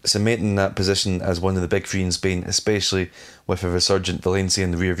 just cementing that position as one of the big 3 in Spain, especially with a resurgent Valencia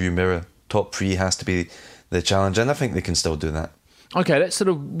in the rearview mirror. Top 3 has to be the challenge, and I think they can still do that. Okay, let's sort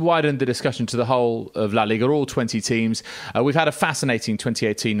of widen the discussion to the whole of La Liga, all 20 teams. We've had a fascinating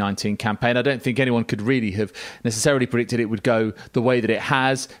 2018-19 campaign. I don't think anyone could really have necessarily predicted it would go the way that it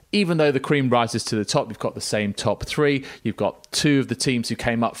has. Even though the cream rises to the top, you've got the same top 3. You've got 2 of the teams who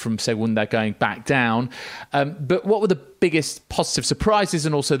came up from Segunda going back down. But what were the biggest positive surprises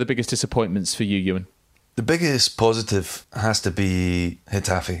and also the biggest disappointments for you, Ewan? The biggest positive has to be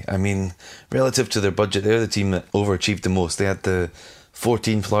Getafe. I mean, relative to their budget, they're the team that overachieved the most. They had the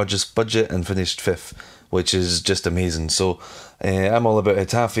 14th largest budget and finished 5th, which is just amazing. So I'm all about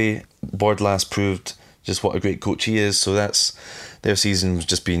Getafe. Bordalás proved just what a great coach he is. So that's their season's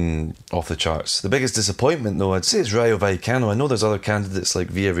just been off the charts. The biggest disappointment, though, I'd say is Rayo Vallecano. I know there's other candidates like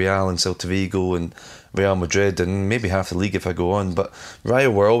Villarreal and Celta Vigo and Real Madrid and maybe half the league if I go on, but Rayo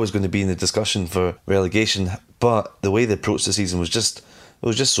were always going to be in the discussion for relegation. But the way they approached the season was just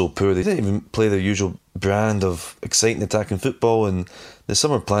so poor. They didn't even play their usual brand of exciting attacking football, and the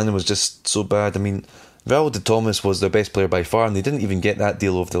summer planning was just so bad. I mean, Raul de Thomas was their best player by far, and they didn't even get that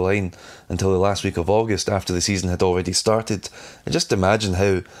deal over the line until the last week of August after the season had already started. And just imagine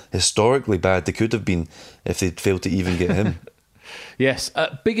how historically bad they could have been if they'd failed to even get him. Yes,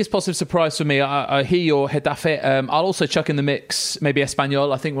 biggest positive surprise for me, I hear your Getafe. I'll also chuck in the mix maybe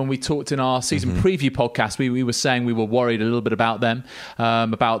Espanyol. I think when we talked in our season preview podcast, we were saying we were worried a little bit about them,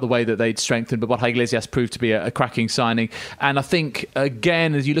 about the way that they'd strengthened, but Borja Iglesias proved to be a cracking signing. And I think,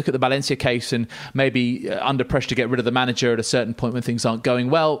 again, as you look at the Valencia case and maybe under pressure to get rid of the manager at a certain point when things aren't going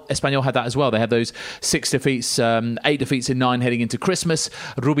well, Espanyol had that as well. They had those 6 defeats, 8 defeats in 9 heading into Christmas.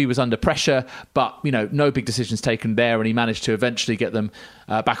 Rubi was under pressure, but no big decisions taken there, and he managed to eventually eventually get them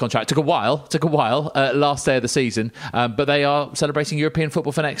back on track. Took a while, last day of the season, but they are celebrating European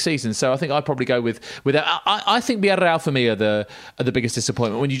football for next season. So I think I'd probably go with that. I think Villarreal for me are the biggest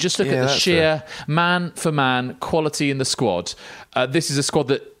disappointment. When you just look at the sheer man for man quality in the squad, this is a squad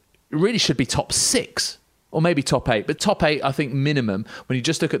that really should be top 6. Or maybe top 8, but top 8, I think, minimum, when you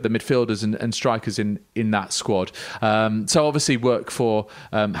just look at the midfielders and strikers in that squad. So obviously work for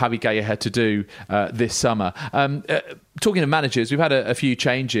Javi Gallardo to do this summer. Talking of managers, we've had a few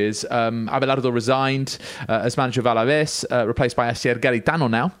changes. Abelardo resigned as manager of Alaves, replaced by Asier Garitano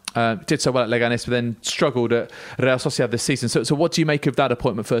now. Did so well at Leganés, but then struggled at Real Sociedad this season. So what do you make of that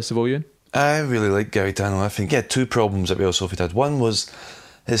appointment, first of all, Ewan? I really like Garitano. I think he had 2 problems at Real Sociedad. One was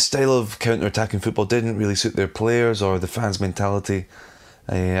his style of counter-attacking football didn't really suit their players or the fans' mentality.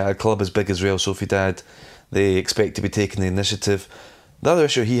 At a club as big as Real Sociedad, they expect to be taking the initiative. The other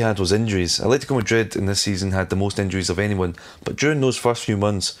issue he had was injuries. Atletico Madrid in this season had the most injuries of anyone, but during those first few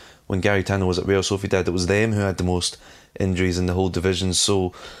months when Garitano was at Real Sociedad, it was them who had the most injuries in the whole division.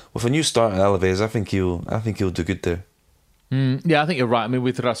 So with a new start at Alaves, I think he'll do good there. Yeah, I think you're right. I mean,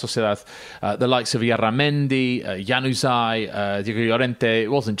 with Real Sociedad, the likes of Yarramendi, Januzaj, Diego Llorente, it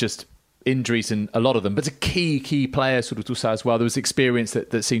wasn't just injuries in a lot of them, but it's a key player, sort of Tusa as well. There was experience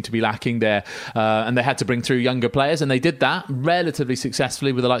that seemed to be lacking there, and they had to bring through younger players, and they did that relatively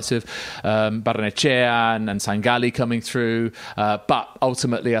successfully with the likes of Barrenechea and Sangali coming through, but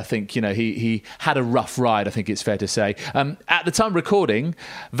ultimately I think he had a rough ride, I think it's fair to say. At the time of recording,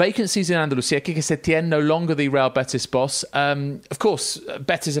 vacancies in Andalusia. Quique Setién no longer the Real Betis boss. Of course,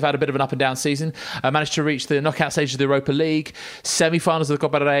 Betis have had a bit of an up and down season, managed to reach the knockout stage of the Europa League, semi-finals of the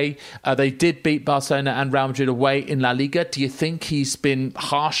Copa del Rey. They did beat Barcelona and Real Madrid away in La Liga. Do you think he's been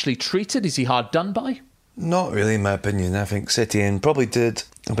harshly treated? Is he hard done by? Not really, in my opinion. I think Setién probably did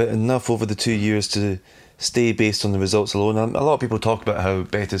about enough over the 2 years to stay based on the results alone. A lot of people talk about how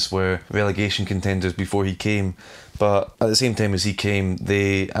Betis were relegation contenders before he came, but at the same time as he came,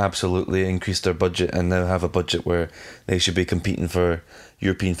 they absolutely increased their budget and now have a budget where they should be competing for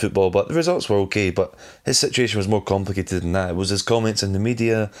European football. But the results were okay, but his situation was more complicated than that. It was his comments in the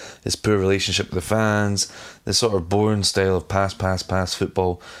media, his poor relationship with the fans, the sort of boring style of pass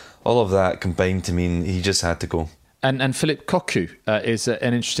football. All of that combined to mean he just had to go. And Philippe Cocu is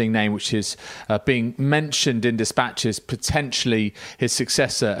an interesting name, which is being mentioned in dispatches, potentially his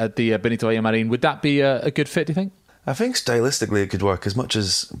successor at the Benito Villamarín. Would that be a good fit, do you think? I think stylistically it could work. As much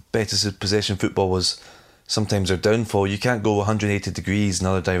as Betis' possession football was sometimes their downfall, you can't go 180 degrees in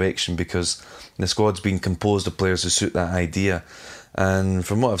another direction because the squad's been composed of players who suit that idea. And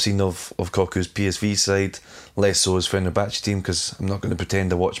from what I've seen of Koku's PSV side, less so his Fenerbahce team, because I'm not going to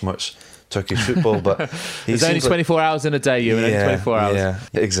pretend I watch much Turkish football, but there's only 24 hours in a day, you only 24 hours. Yeah,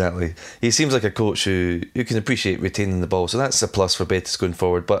 exactly. He seems like a coach who can appreciate retaining the ball, so that's a plus for Betis going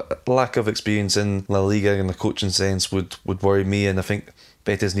forward. But lack of experience in La Liga in the coaching sense would worry me, and I think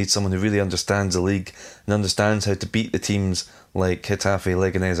Betis needs someone who really understands the league and understands how to beat the teams like Getafe,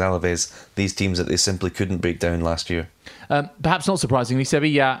 Leganés, Alaves, these teams that they simply couldn't break down last year. Perhaps not surprisingly,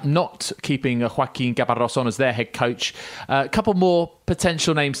 Sevilla not keeping Joaquín Caparrós on as their head coach. A couple more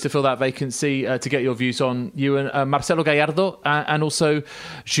potential names to fill that vacancy to get your views on you and Marcelo Gallardo and also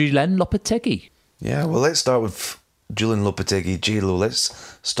Julen Lopetegui. Yeah, well, let's start with Julen Lopetegui, J-Lo.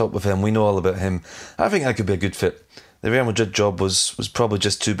 Let's stop with him. We know all about him. I think that could be a good fit. The Real Madrid job was probably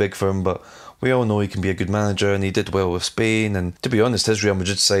just too big for him, but we all know he can be a good manager and he did well with Spain. And to be honest, his Real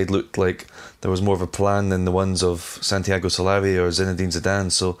Madrid side looked like there was more of a plan than the ones of Santiago Solari or Zinedine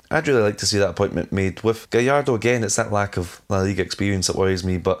Zidane. So I'd really like to see that appointment made. With Gallardo, again, it's that lack of La Liga experience that worries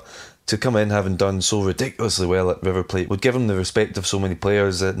me, but to come in having done so ridiculously well at River Plate would give him the respect of so many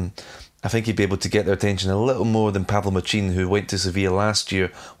players, and I think he'd be able to get their attention a little more than Pablo Machin, who went to Sevilla last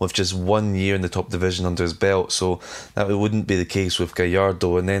year with just 1 year in the top division under his belt. So that wouldn't be the case with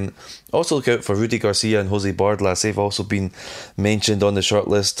Gallardo. And then also look out for Rudy Garcia and Jose Bordalás. They've also been mentioned on the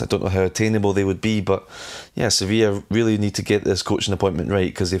shortlist. I don't know how attainable they would be, but yeah, Sevilla really need to get this coaching appointment right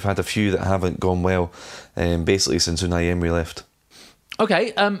because they've had a few that haven't gone well, basically since Unai Emery left.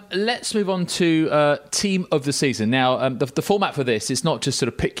 Okay, let's move on to team of the season. Now, the format for this is not just sort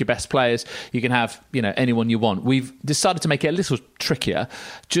of pick your best players. You can have, anyone you want. We've decided to make it a little trickier.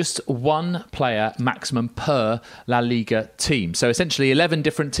 Just one player maximum per La Liga team. So essentially 11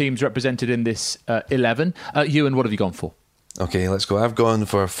 different teams represented in this 11. Ewan, what have you gone for? Okay, let's go. I've gone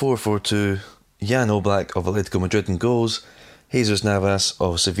for 4-4-2. Jan Oblak of Atletico Madrid in goals. Jesus Navas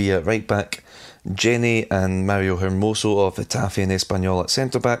of Sevilla at right back. Jenny and Mario Hermoso of Getafe and Espanyol at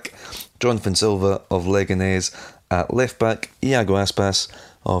centre-back, Jonathan Silva of Leganés at left-back, Iago Aspas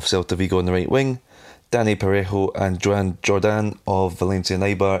of Celta Vigo on the right wing, Dani Parejo and Joan Jordan of Valencia and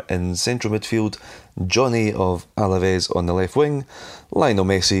Eibar in central midfield, Johnny of Alaves on the left wing, Lionel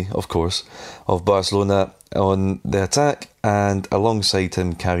Messi, of course, of Barcelona on the attack, and alongside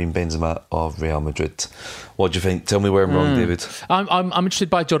him Karim Benzema of Real Madrid. What do you think? Tell me where I'm wrong, David. I'm interested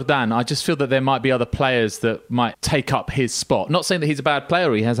by Jordan. I just feel that there might be other players that might take up his spot. Not saying that he's a bad player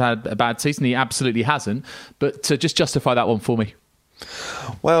or he has had a bad season. He absolutely hasn't. But to just justify that one for me.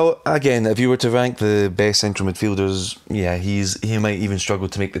 Well, again, if you were to rank the best central midfielders, yeah, he might even struggle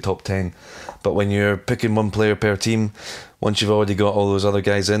to make the top 10. But when you're picking one player per team, once you've already got all those other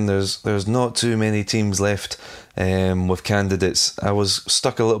guys in, there's not too many teams left with candidates. I was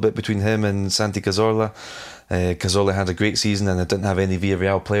stuck a little bit between him and Santi Cazorla. Cazorla had a great season and I didn't have any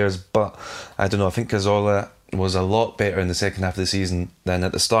Villarreal players, but I don't know, I think Cazorla was a lot better in the second half of the season than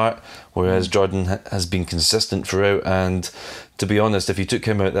at the start, whereas Jordan has been consistent throughout. And to be honest, if you took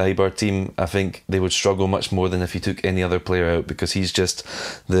him out of the Eibar team, I think they would struggle much more than if you took any other player out, because he's just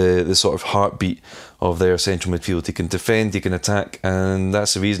the sort of heartbeat of their central midfield. He can defend, he can attack, and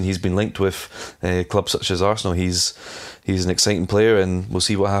that's the reason he's been linked with clubs such as Arsenal. He's an exciting player, and we'll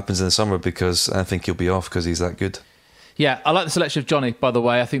see what happens in the summer, because I think he'll be off because he's that good. Yeah, I like the selection of Johnny, by the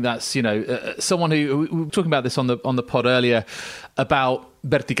way. I think that's, someone who, we were talking about this on the pod earlier, about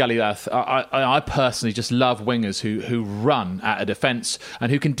verticalidad. I personally just love wingers who run at a defence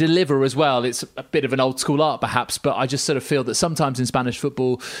and who can deliver as well. It's a bit of an old school art perhaps, but I just sort of feel that sometimes in Spanish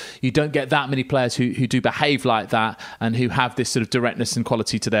football you don't get that many players who do behave like that and who have this sort of directness and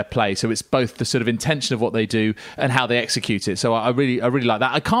quality to their play. So it's both the sort of intention of what they do and how they execute it. So I really like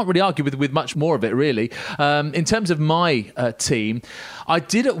that. I can't really argue with much more of it, really. In terms of my team, I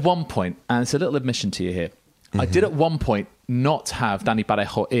did at one point, and it's a little admission to you here, I did at one point not have Dani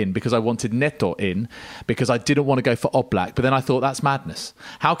Parejo in because I wanted Neto in, because I didn't want to go for Oblak. But then I thought, that's madness.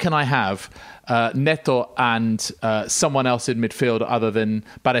 How can I have Neto and someone else in midfield other than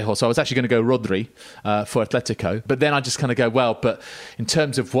Parejo? So I was actually going to go Rodri for Atletico. But then I just kind of go, well, but in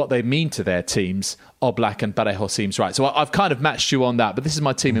terms of what they mean to their teams, Oblak and Parejo seems right. So I've kind of matched you on that. But this is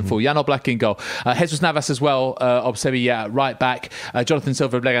my team in full. Jan Oblak in goal. Jesus Navas as well of Sevilla at right back. Jonathan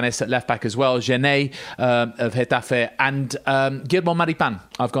Silva of Leganés at left back as well. Gené of Getafe. And Guillermo Maripan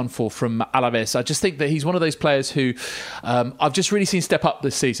I've gone for from Alaves. I just think that he's one of those players who I've just really seen step up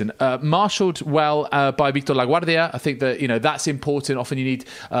this season. Marshalled well by Victor Laguardia. I think that that's important. Often you need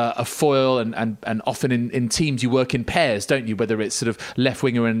a foil, and often in teams you work in pairs, don't you? Whether it's sort of left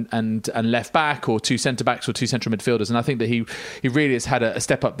winger and left back, or two centre backs or two central midfielders. And I think that he really has had a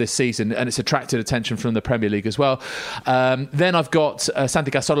step up this season, and it's attracted attention from the Premier League as well. Then I've got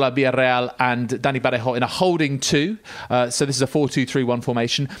Santi Cazorla, Villarreal, and Dani Parejo in a holding two. So this is a 4-2-3-1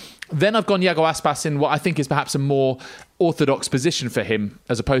 formation. Then I've gone Iago Aspas in what I think is perhaps a more orthodox position for him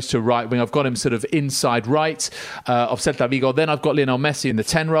as opposed to right wing. I've got him sort of inside right of Celta Vigo. Then I've got Lionel Messi in the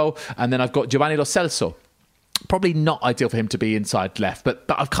 10 role, and then I've got Giovanni Lo Celso. Probably not ideal for him to be inside left, but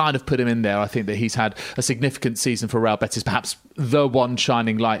I've kind of put him in there. I think that he's had a significant season for Real Betis, perhaps the one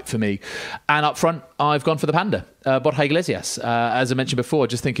shining light for me. And up front, I've gone for the Panda, Borja Iglesias. As I mentioned before, I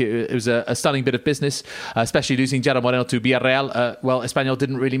just think it was a stunning bit of business, especially losing Gerard Moreno to Villarreal. Espanyol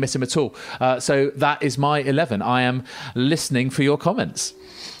didn't really miss him at all. So that is my 11. I am listening for your comments.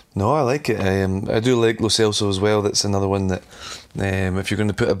 No, I like it. I do like Lo Celso as well. That's another one that if you're going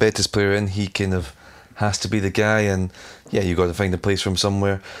to put a Betis player in, he kind of has to be the guy, and yeah, you got to find a place for him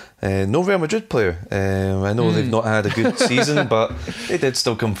somewhere. No Real Madrid player. I know they've not had a good season, but they did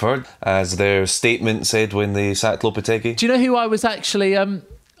still come third, as their statement said when they sacked Lopetegui. Do you know who I was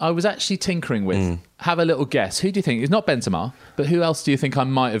actually tinkering with? Have a little guess. Who do you think? It's not Benzema, but who else do you think I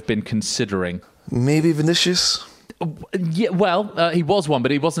might have been considering? Maybe Vinicius. Yeah, well, he was one, but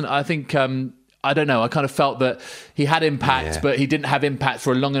he wasn't. I think. I don't know. I kind of felt that he had impact, but he didn't have impact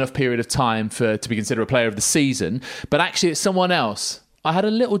for a long enough period of time to be considered a player of the season. But actually, it's someone else. I had a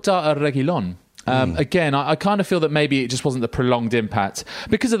little dart at Reguilón. Again, I kind of feel that maybe it just wasn't the prolonged impact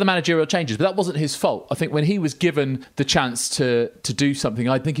because of the managerial changes, but that wasn't his fault. I think when he was given the chance to do something,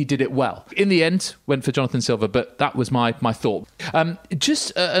 I think he did it well. In the end, went for Jonathan Silva, but that was my thought.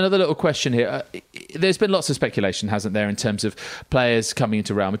 Just another little question here. There's been lots of speculation, hasn't there, in terms of players coming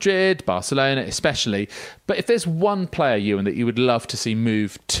into Real Madrid, Barcelona especially. But if there's one player, Ewan, that you would love to see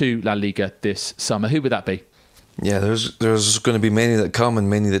move to La Liga this summer, who would that be? Yeah, there's going to be many that come and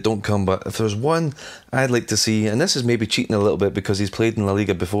many that don't come, but if there's one I'd like to see, and this is maybe cheating a little bit because he's played in La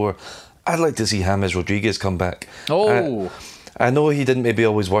Liga before, I'd like to see James Rodriguez come back. I know he didn't maybe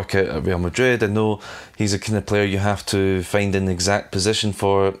always work out at Real Madrid. I know he's a kind of player you have to find an exact position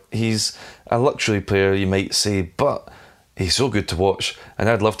for. He's a luxury player, you might say, but he's so good to watch, and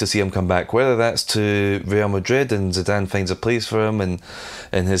I'd love to see him come back, whether that's to Real Madrid and Zidane finds a place for him in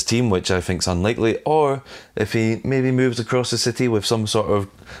his team, which I think is unlikely, or if he maybe moves across the city with some sort of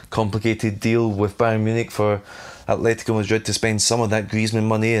complicated deal with Bayern Munich for Atletico Madrid to spend some of that Griezmann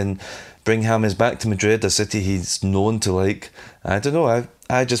money and bring James back to Madrid, a city he's known to like. I don't know,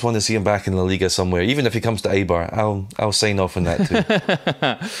 I just want to see him back in La Liga somewhere. Even if he comes to Eibar, I'll sign off on that too.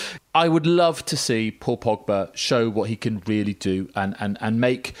 I would love to see Paul Pogba show what he can really do and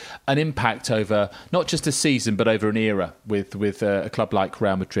make an impact over not just a season but over an era with a club like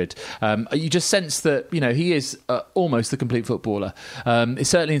Real Madrid. You just sense that he is almost the complete footballer.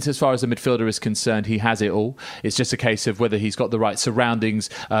 Certainly as far as a midfielder is concerned, he has it all. It's just a case of whether he's got the right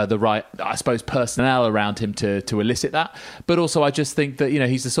surroundings, the right, I suppose, personnel around him to elicit that. But also I just think that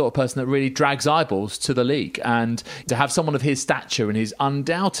he's the sort of person that really drags eyeballs to the league, and to have someone of his stature and his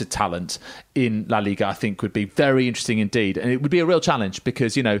undoubted talent in La Liga, I think would be very interesting indeed. And it would be a real challenge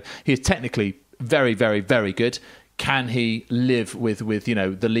because, he is technically very, very, very good. Can he live with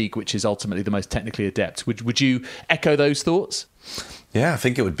the league, which is ultimately the most technically adept? Would you echo those thoughts? Yeah, I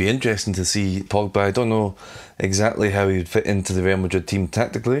think it would be interesting to see Pogba. I don't know exactly how he'd fit into the Real Madrid team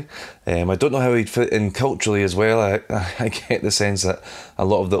tactically. I don't know how he'd fit in culturally as well. I get the sense that a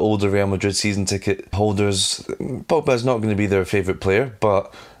lot of the older Real Madrid season ticket holders, Pogba's not going to be their favourite player,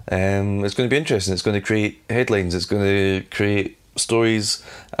 but it's going to be interesting. It's going to create headlines. It's going to create stories,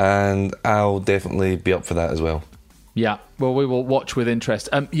 and I'll definitely be up for that as well. Yeah, well, we will watch with interest.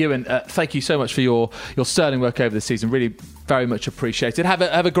 Ewan, thank you so much for your sterling work over the season. Really, very much appreciated.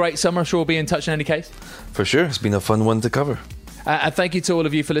 Have a great summer. I'm sure we'll be in touch in any case. For sure. It's been a fun one to cover. And thank you to all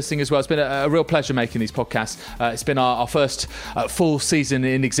of you for listening as well. It's been a real pleasure making these podcasts. It's been our first full season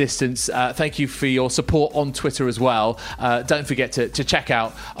in existence. Thank you for your support on Twitter as well. Don't forget to check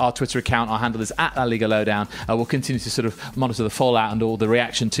out our Twitter account. Our handle is @LaLigaLowdown. We'll continue to sort of monitor the fallout and all the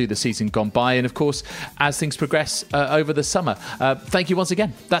reaction to the season gone by. And of course, as things progress over the summer. Thank you once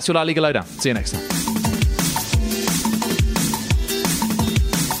again. That's your La Liga Lowdown. See you next time.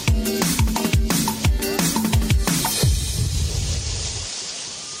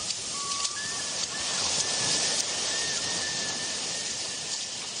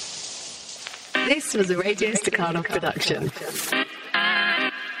 This was a Radio Staccato production.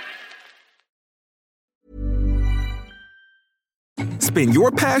 Spin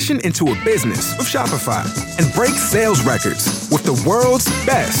your passion into a business with Shopify and break sales records with the world's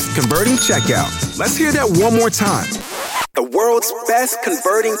best converting checkout. Let's hear that one more time. The world's best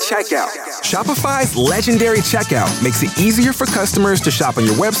converting checkout. Shopify's legendary checkout makes it easier for customers to shop on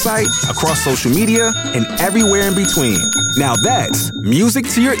your website, across social media, and everywhere in between. Now that's music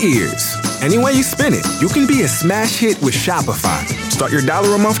to your ears. Any way you spin it, you can be a smash hit with Shopify. Start your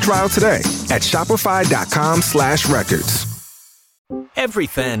 $1 a month trial today at shopify.com/records. Every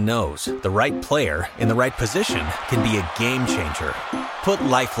fan knows the right player in the right position can be a game changer. Put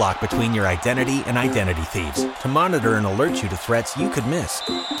LifeLock between your identity and identity thieves to monitor and alert you to threats you could miss.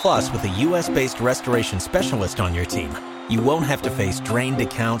 Plus, with a U.S.-based restoration specialist on your team, you won't have to face drained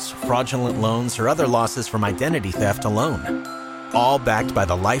accounts, fraudulent loans, or other losses from identity theft alone. All backed by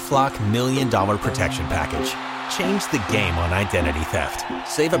the LifeLock $1 Million Protection Package. Change the game on identity theft.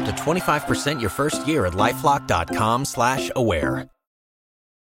 Save up to 25% your first year at LifeLock.com/aware.